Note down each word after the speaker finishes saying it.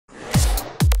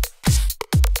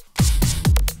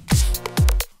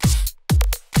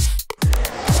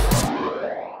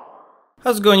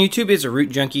How's it going, YouTube? It's a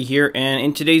Root Junkie here, and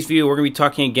in today's video we're going to be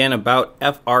talking again about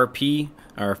FRP,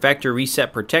 or Factory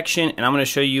Reset Protection, and I'm going to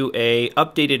show you a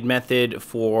updated method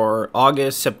for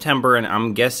August, September, and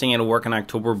I'm guessing it'll work in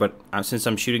October, but since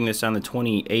I'm shooting this on the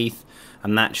 28th,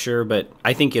 I'm not sure, but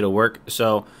I think it'll work.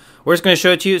 So we're just going to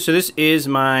show it to you. So this is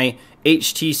my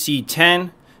HTC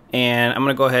 10, and I'm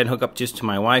going to go ahead and hook up just to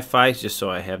my Wi-Fi just so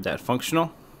I have that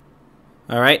functional.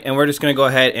 Alright, and we're just going to go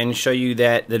ahead and show you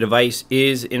that the device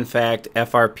is in fact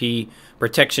FRP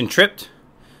protection tripped.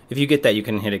 If you get that, you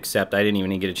can hit accept. I didn't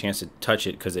even get a chance to touch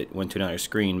it because it went to another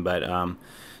screen. But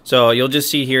so you'll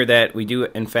just see here that we do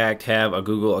in fact have a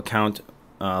Google account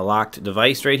locked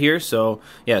device right here. So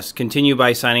yes, continue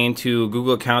by signing into a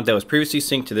Google account that was previously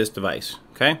synced to this device.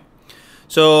 Okay,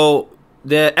 so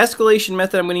the escalation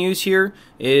method I'm going to use here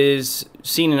is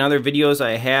seen in other videos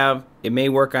I have. It may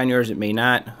work on yours, it may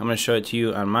not. I'm going to show it to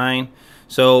you on mine.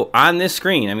 So on this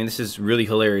screen, I mean, this is really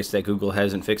hilarious that Google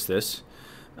hasn't fixed this.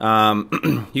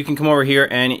 You can come over here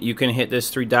and you can hit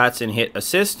this three dots and hit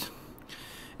assist.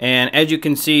 And as you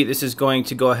can see, this is going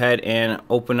to go ahead and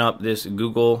open up this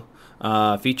Google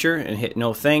feature and hit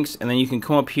no thanks. And then you can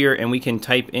come up here and we can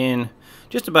type in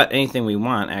just about anything we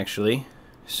want, actually.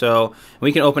 So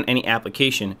we can open any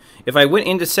application. If I went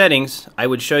into settings, I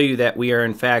would show you that we are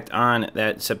in fact on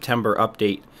that September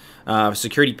update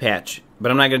security patch.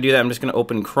 But I'm not going to do that. I'm just going to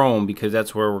open Chrome because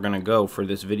that's where we're going to go for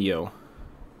this video.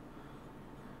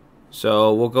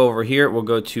 So we'll go over here. We'll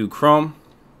go to Chrome.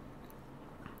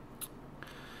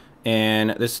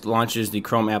 And this launches the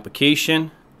Chrome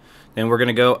application. Then we're going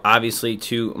to go, obviously,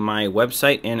 to my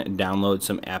website and download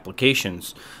some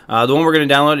applications. The one we're going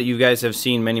to download, you guys have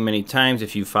seen many, many times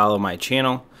if you follow my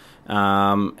channel.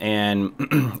 And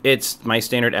it's my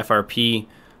standard FRP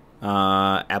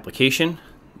application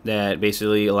that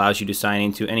basically allows you to sign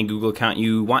into any Google account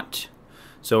you want.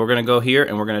 So we're going to go here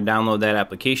and we're going to download that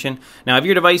application. Now, if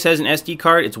your device has an SD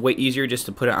card, it's way easier just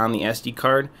to put it on the SD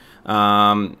card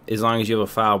as long as you have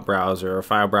a file browser or a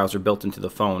file browser built into the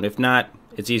phone. If not,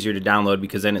 it's easier to download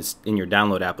because then it's in your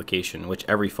download application, which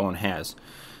every phone has.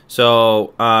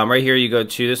 So right here you go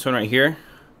to this one right here,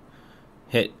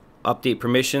 hit update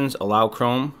permissions, allow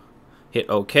Chrome, hit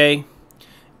OK,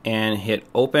 and hit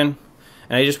open.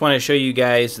 And I just want to show you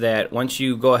guys that once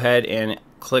you go ahead and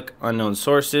click unknown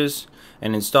sources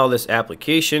and install this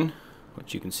application,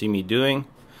 which you can see me doing,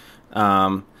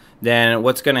 then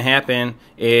what's going to happen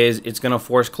is it's going to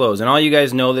force close. And all you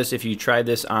guys know this if you tried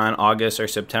this on August or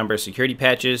September security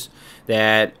patches,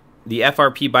 that the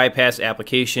FRP Bypass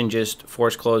application just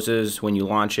force closes when you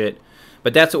launch it.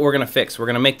 But that's what we're going to fix. We're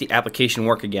going to make the application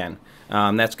work again.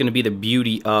 That's going to be the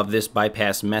beauty of this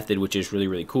bypass method, which is really,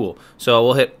 really cool. So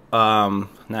we'll hit,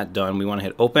 not done, we want to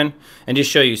hit open and just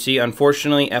show you. See,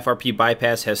 unfortunately, FRP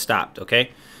Bypass has stopped,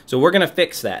 okay? So we're going to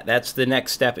fix that. That's the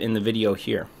next step in the video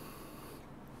here.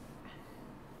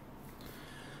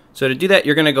 So to do that,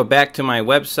 you're going to go back to my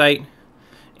website,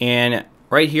 and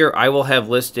right here I will have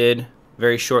listed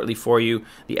very shortly for you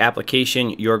the application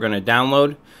you're going to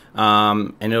download,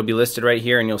 and it'll be listed right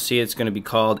here, and you'll see it's going to be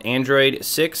called Android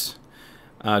 6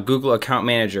 Google Account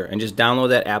Manager, and just download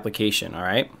that application.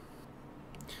 Alright,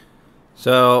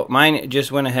 so mine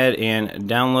just went ahead and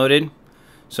downloaded.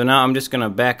 So now I'm just going to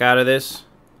back out of this,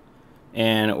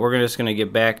 and we're just going to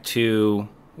get back to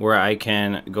where I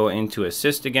can go into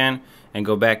assist again and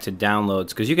go back to downloads,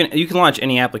 because you can launch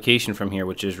any application from here,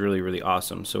 which is really, really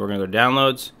awesome. So we're going to go to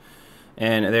downloads,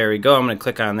 and there we go. I'm going to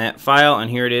click on that file, and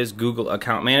here it is, Google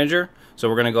Account Manager. So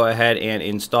we're going to go ahead and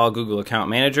install Google Account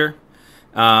Manager.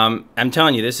 I'm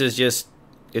telling you, this is just,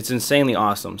 it's insanely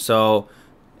awesome. So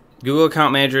Google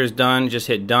Account Manager is done. Just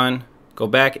hit done. Go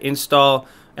back, install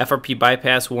FRP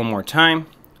Bypass one more time.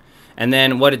 And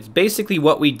then what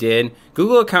we did,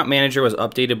 Google Account Manager was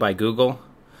updated by Google.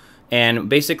 And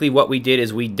basically what we did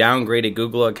is we downgraded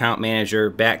Google Account Manager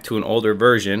back to an older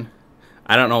version.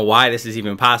 I don't know why this is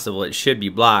even possible. It should be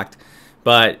blocked.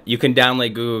 But you can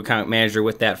download Google Account Manager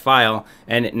with that file.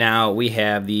 And now we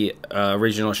have the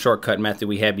original shortcut method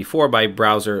we had before by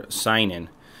browser sign-in.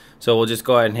 So we'll just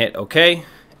go ahead and hit OK.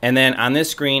 And then on this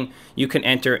screen, you can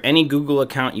enter any Google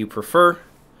account you prefer.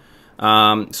 So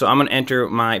I'm going to enter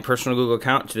my personal Google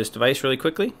account to this device really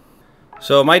quickly.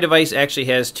 So my device actually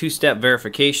has two-step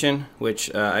verification,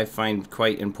 which I find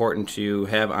quite important to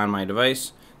have on my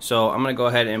device. So I'm going to go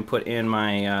ahead and put in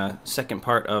my second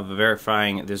part of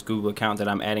verifying this Google account that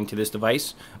I'm adding to this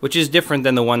device, which is different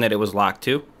than the one that it was locked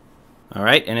to.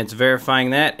 Alright, and it's verifying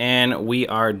that, and we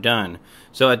are done.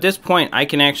 So at this point, I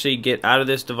can actually get out of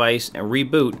this device and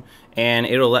reboot, and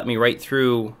it'll let me right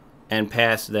through and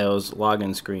pass those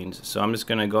login screens. So I'm just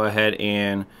going to go ahead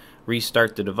and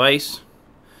restart the device.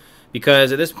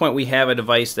 because at this point we have a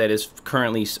device that is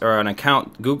currently, or an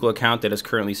account, Google account that is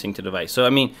currently synced to the device. So I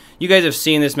mean, you guys have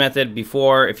seen this method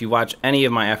before if you watch any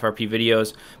of my FRP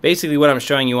videos. Basically what I'm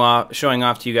showing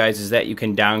off to you guys is that you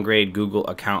can downgrade Google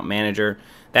Account Manager.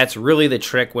 That's really the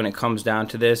trick when it comes down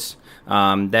to this.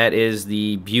 That is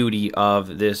the beauty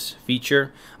of this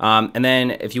feature. And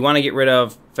then if you want to get rid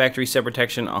of factory reset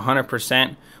protection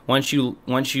 100%, once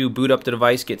you boot up the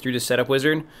device, get through the setup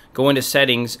wizard, go into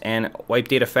settings and wipe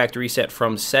data factory reset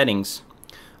from settings.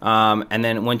 And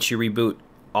then once you reboot,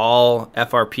 all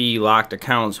FRP locked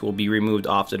accounts will be removed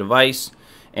off the device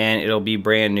and it'll be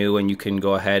brand new and you can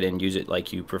go ahead and use it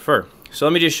like you prefer. So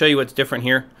let me just show you what's different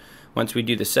here once we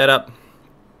do the setup.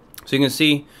 So you can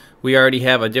see we already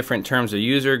have a different terms of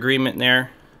user agreement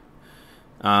there.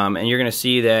 And you're going to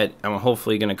see that I'm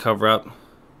hopefully going to cover up.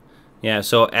 Yeah,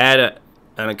 so add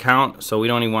an account. So we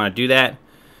don't even want to do that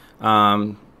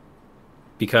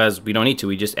because we don't need to.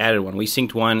 We just added one. We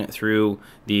synced one through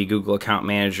the Google Account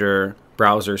Manager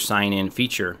browser sign-in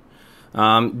feature.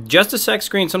 Just a sec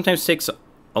screen sometimes takes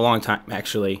a long time,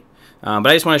 actually. But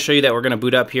I just want to show you that we're going to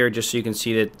boot up here just so you can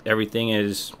see that everything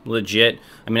is legit.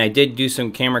 I mean, I did do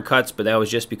some camera cuts, but that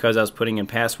was just because I was putting in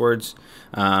passwords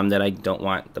that I don't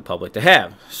want the public to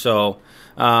have. So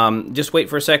just wait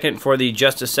for a second for the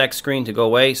just a sec screen to go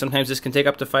away. Sometimes this can take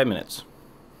up to 5 minutes.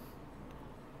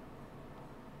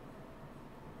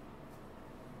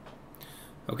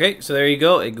 Okay, so there you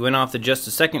go. It went off the just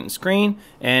a second screen,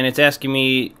 and it's asking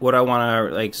me what I want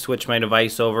to like switch my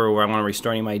device over, or I want to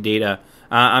restore any of my data.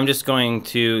 I'm just going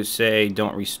to say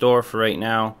don't restore for right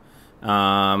now.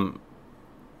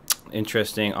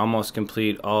 Interesting. Almost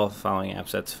complete all following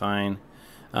apps. That's fine.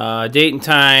 Date and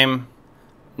time.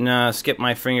 No, skip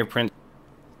my fingerprint.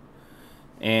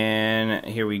 And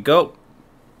here we go.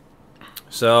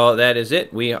 So that is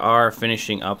it. We are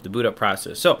finishing up the boot up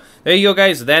process. So there you go,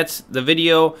 guys. That's the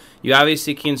video. You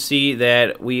obviously can see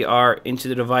that we are into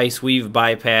the device. We've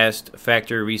bypassed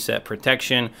factory reset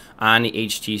protection on the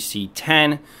HTC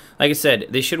 10. Like I said,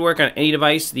 this should work on any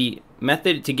device. The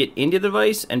method to get into the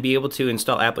device and be able to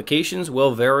install applications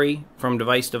will vary from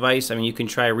device to device. I mean, you can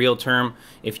try real term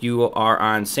if you are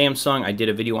on Samsung. I did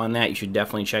a video on that. You should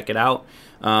definitely check it out.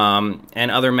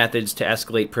 And other methods to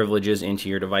escalate privileges into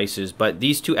your devices. But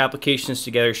these two applications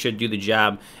together should do the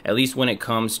job, at least when it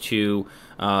comes to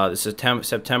the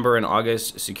September and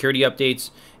August security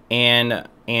updates and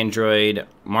Android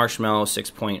Marshmallow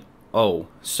 6.0.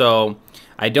 So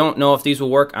I don't know if these will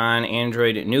work on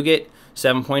Android Nougat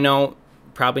 7.0.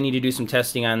 Probably need to do some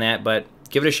testing on that, but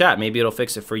give it a shot. Maybe it'll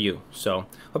fix it for you. So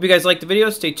hope you guys liked the video.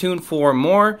 Stay tuned for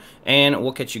more, and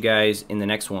we'll catch you guys in the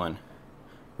next one.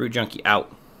 Root Junkie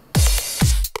out.